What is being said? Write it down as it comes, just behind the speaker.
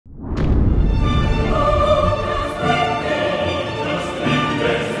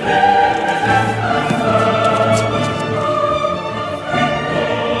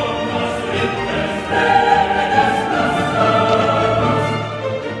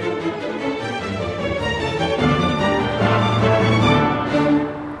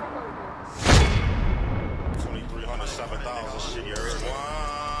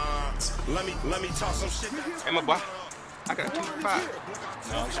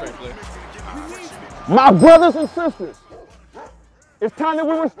My brothers and sisters, it's time that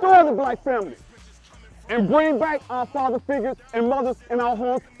we restore the black family and bring back our father figures and mothers in our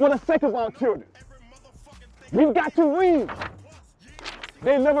homes for the sake of our children. We've got to read.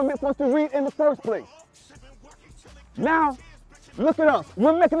 They never meant for us to read in the first place. Now, look at us.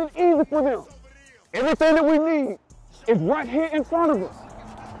 We're making it easy for them. Everything that we need is right here in front of us.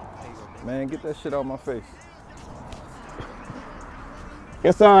 Man, get that shit out my face.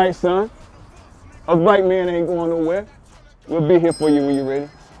 It's all right, son. A black man ain't going nowhere. We'll be here for you when you're ready.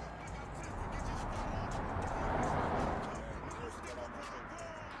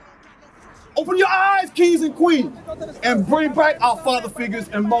 Open your eyes, kings and queens, and bring back our father figures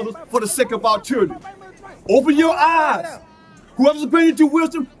and mothers for the sake of our children. Open your eyes. Whoever's granted you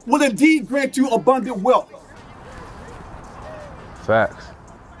wisdom will indeed grant you abundant wealth. Facts.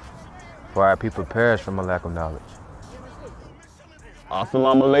 For our people perish from a lack of knowledge.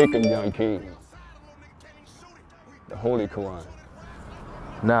 Assalamu alaikum, young king. The Holy Quran.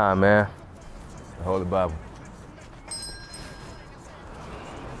 Nah, man. The Holy Bible.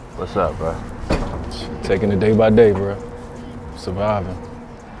 What's up, bro? Taking it day by day, bro. Surviving.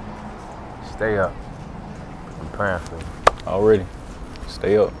 Stay up. I'm praying for you. Already.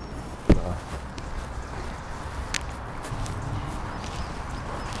 Stay up.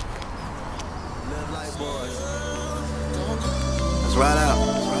 Let's ride out.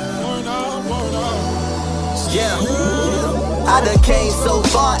 Yeah. I done came so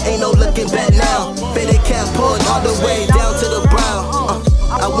far, ain't no looking back now. Fitted cap pulled all the way down to the brow.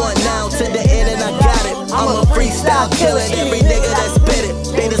 I want now to the end and I got it. I'm a freestyle killing every nigga that spit it.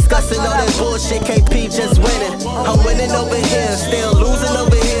 They discussing all that bullshit, KP just winning. I'm winning over here, still losing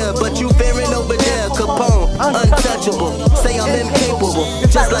over here, but you fearing over there. Capone, untouchable. Say I'm incapable,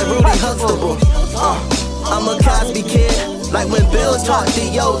 just like Rudy Huxtable. I'm a Cosby kid, like when Bill taught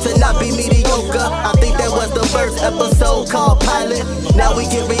Theo to not be mediocre. I think that was the first episode called Pilot. Now we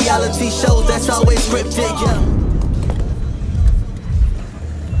get reality shows that's always scripted, yeah.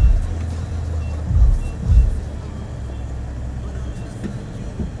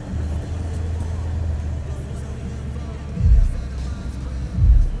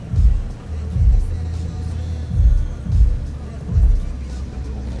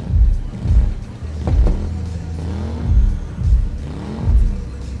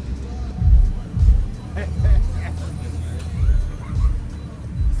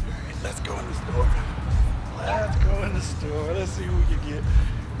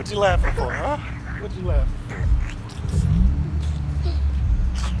 What you laughing for, huh? What you laughing for?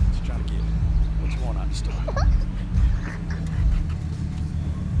 What you trying to get? What you want out the store?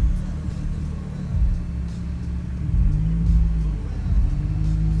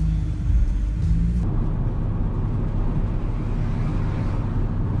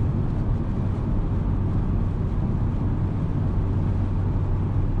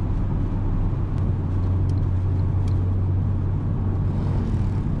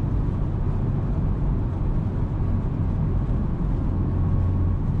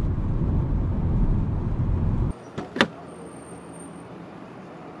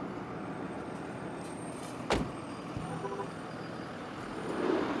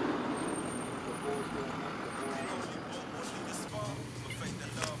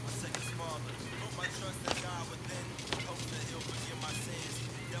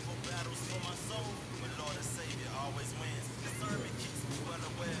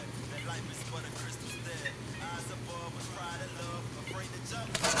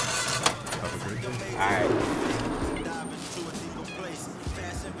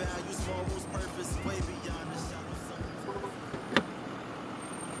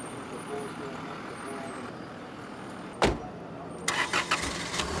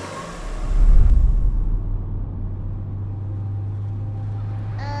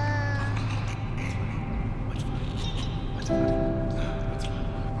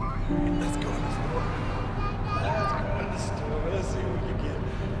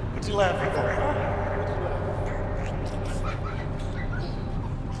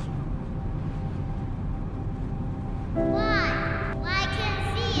 Why can't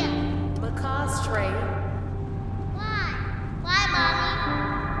see him? Because, Trey. Why? Why,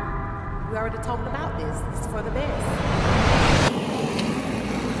 Mommy? We already talked about this. This is for the best.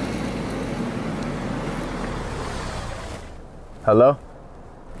 Hello?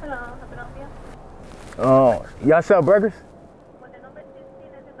 Hello, how can I help you? Y'all sell burgers?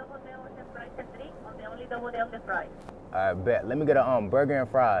 I bet. Let me get a burger and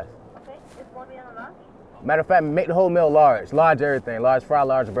fries. Okay, it's one meal and lunch. Matter of fact, make the whole meal large. Large everything. Large fry,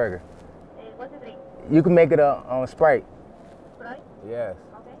 large burger. What's the drink? You can make it a Sprite. Sprite? Yes.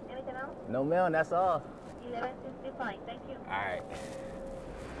 Okay, anything else? No, ma'am, that's all. Yeah, that's just be fine. Thank you. All right.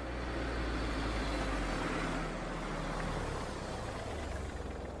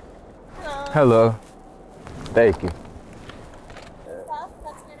 Hello. Thank you.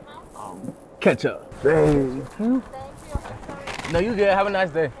 Ketchup. Thank you. No, you good. Have a nice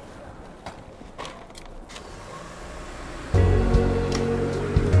day.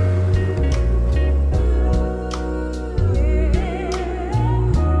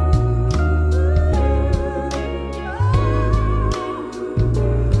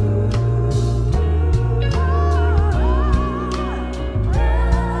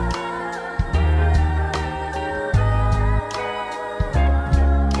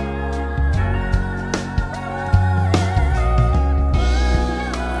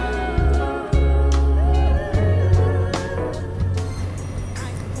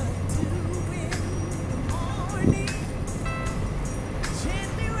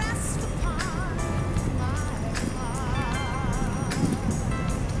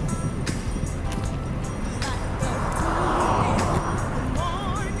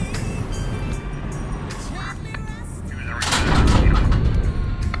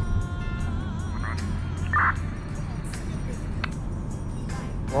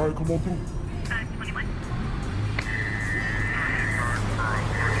 All right, come on through.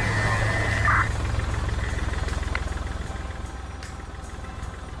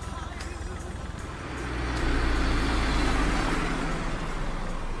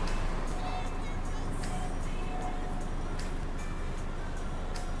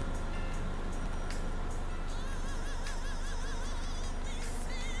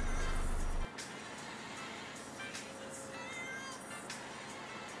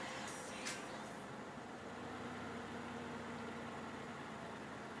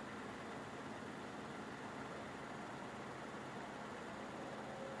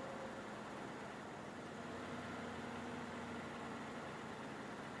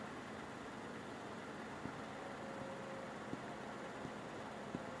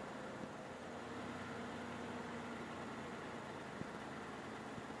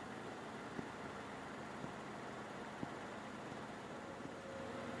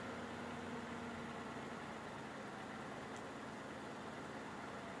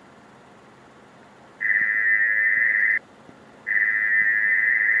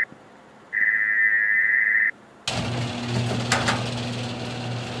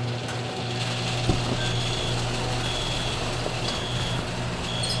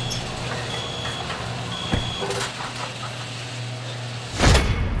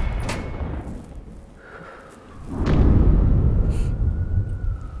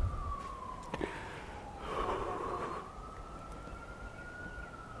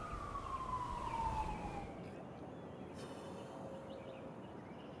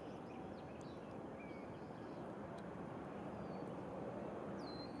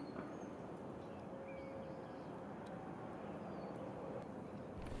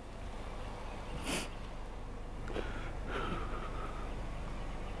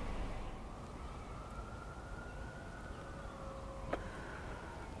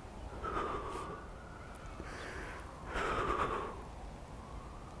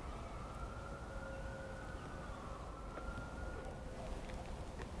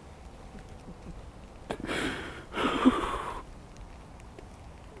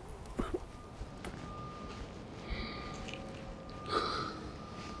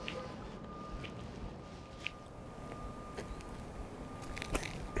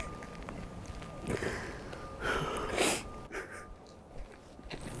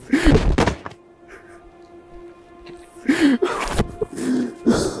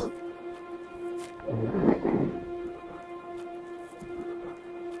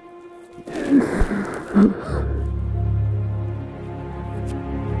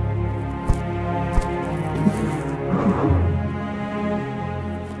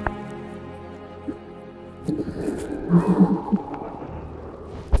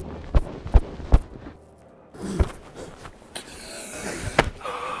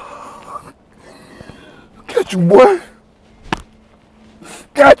 Got you, boy.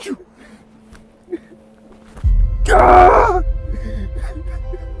 Got you. God.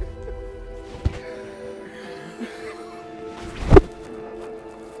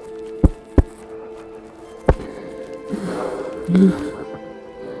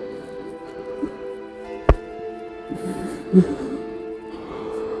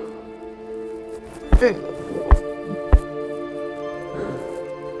 Hey.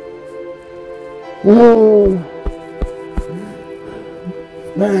 Whoa.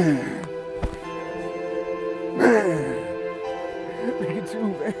 Man. too,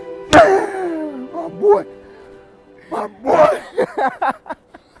 man. My boy. My boy.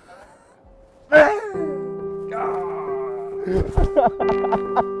 Man.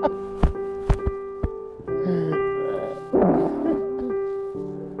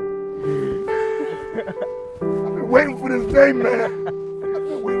 I've been waiting for this day, man. I've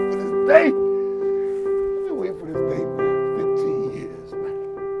been waiting for this day. I've been waiting for this day, man. 15 years, man.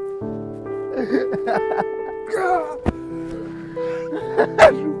 God.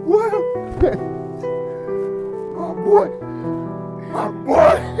 That's your boy. My boy. My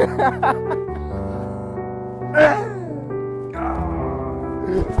boy. Man.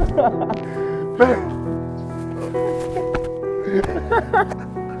 Man.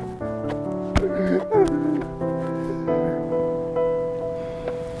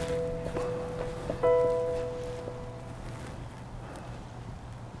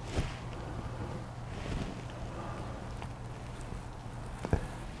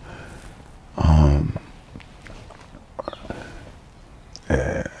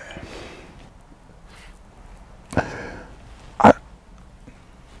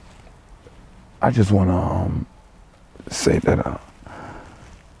 I just want to say that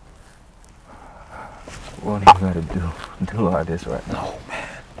what are you gonna do all this right now? no, man.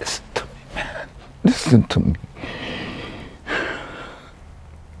 Listen to me, man. Listen to me.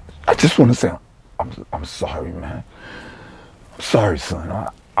 I just want to say I'm sorry, man. I'm sorry, son.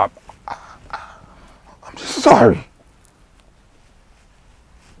 I'm just sorry.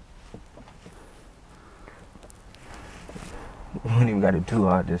 We don't even gotta do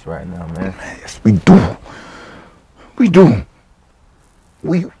all this right now, man. Yes, we do. We do.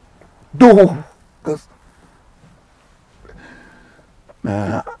 We do. Cause,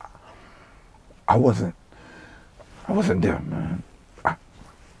 man, I wasn't there, man.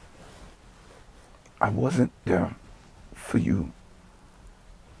 I wasn't there for you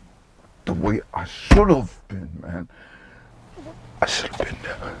the way I should have been, man. I should have been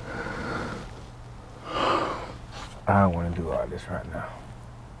there. I don't want to do all this right now.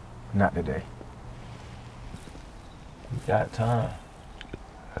 Not today. You got time.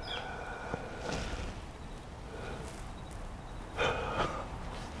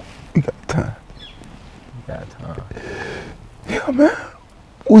 We got time. You got time. Yeah, man.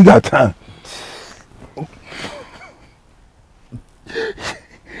 We got time.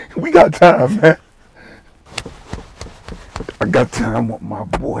 We got time, man. I got time with my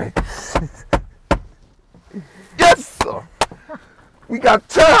boy. Yes, sir. We got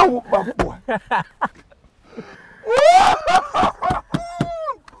time with my boy.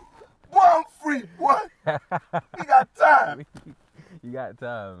 Boy, I'm free, boy. We got time. You got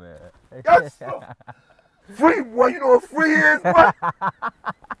time, man. Yes, sir. Free, boy. You know what free is, boy?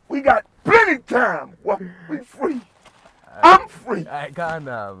 We got plenty of time, boy. We free. I'm free. All right, calm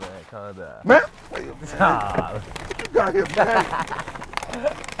down, man. Calm down. Man, wait a minute. What you got here, man?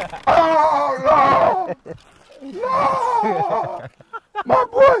 Oh, Lord. Lord. My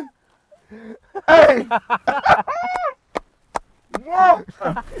boy. Hey. What?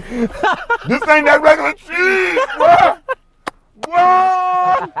 This ain't that regular cheese, boy.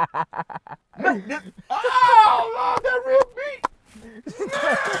 What? Oh, Lord, that real beef.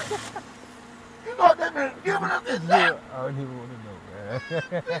 You know what they've been giving us this time? I don't even want to know, man.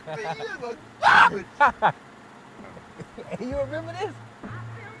 15 years of garbage. Hey, you remember this?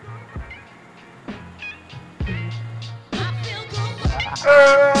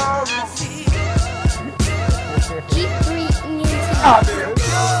 Keep breathing into I feel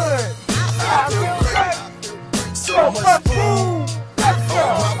good. I feel great. So much food. Let's go.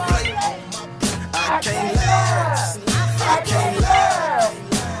 I can't last. I can't last.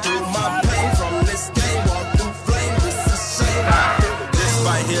 Through my pain from this game, walk through flames. It's a shame. This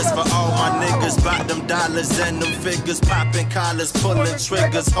right here's for all my niggas. Bout them dollars and them figures. Popping collars, pulling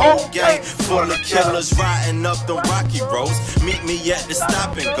triggers. Whole gang full of killers. Riding up the rocky roads. Meet me at the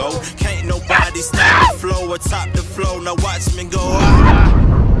stop and go. Can't nobody stop the flow or top the flow. Now watch me go.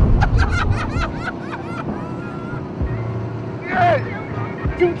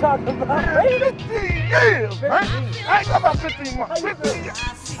 You talking about 15 years, man. I ain't talking about 15 months. 15 years.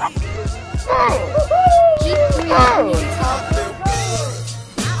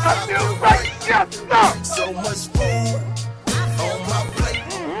 I feel great. Yes, sir. So much food on my plate.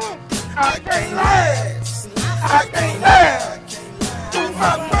 I can't last. I can't last. Through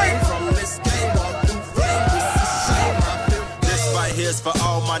my brain from this game, walk through flames. It's a shame. This right Here's for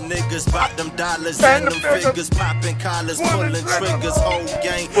all my niggas, bout them dollars and them figures, popping collars, pulling triggers, whole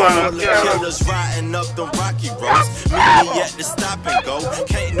gang full of killers, riding up them rocky roads. Meet me at the stop and go.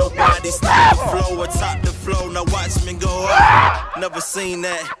 Can't nobody stop the flow or top the flow. Now watch me go up. Never seen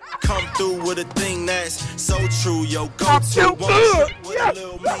that. Come through with a thing that's so true. Yo, go to one with a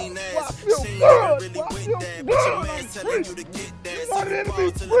little mean ass. She ain't really with that, but your man's telling you to get that. So you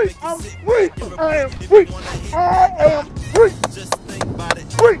ball till it make you sit back. I am free. I am free. Just think about it.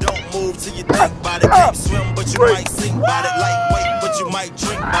 Don't move till you think about it. Can't swim, but you might sink about it. Lightweight, but you might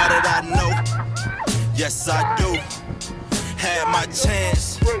drink about it. I know. Yes, I do. Had my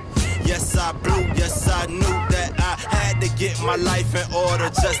chance. Yes, I blew. Yes, I knew that I had to get my life in order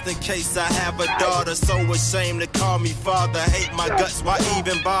just in case I have a daughter. So ashamed to call me father. Hate my guts, why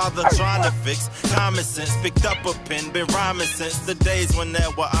even bother trying to fix common sense? Picked up a pen, been rhyming since the days when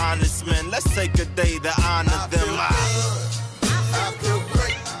there were honest men. Let's take a day to honor them. I feel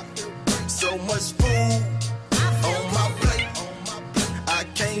great. So much food on my plate. I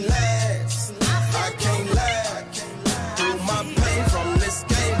can't last. I can't last. Through my pain from this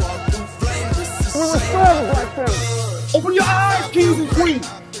game, walk through flames. This is the black family. Open your eyes, kings and queens.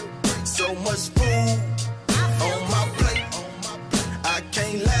 So much food on my plate. I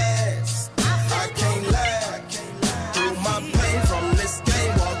can't last. I can't last. Through my pain from this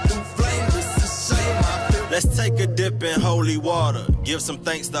game, walk through flames. This is shame. Let's take a dip in holy water. Give some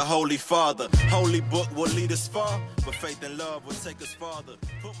thanks to Holy Father. Holy book will lead us far, but faith and love will take us farther.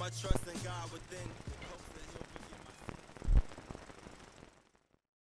 Put my trust in God within.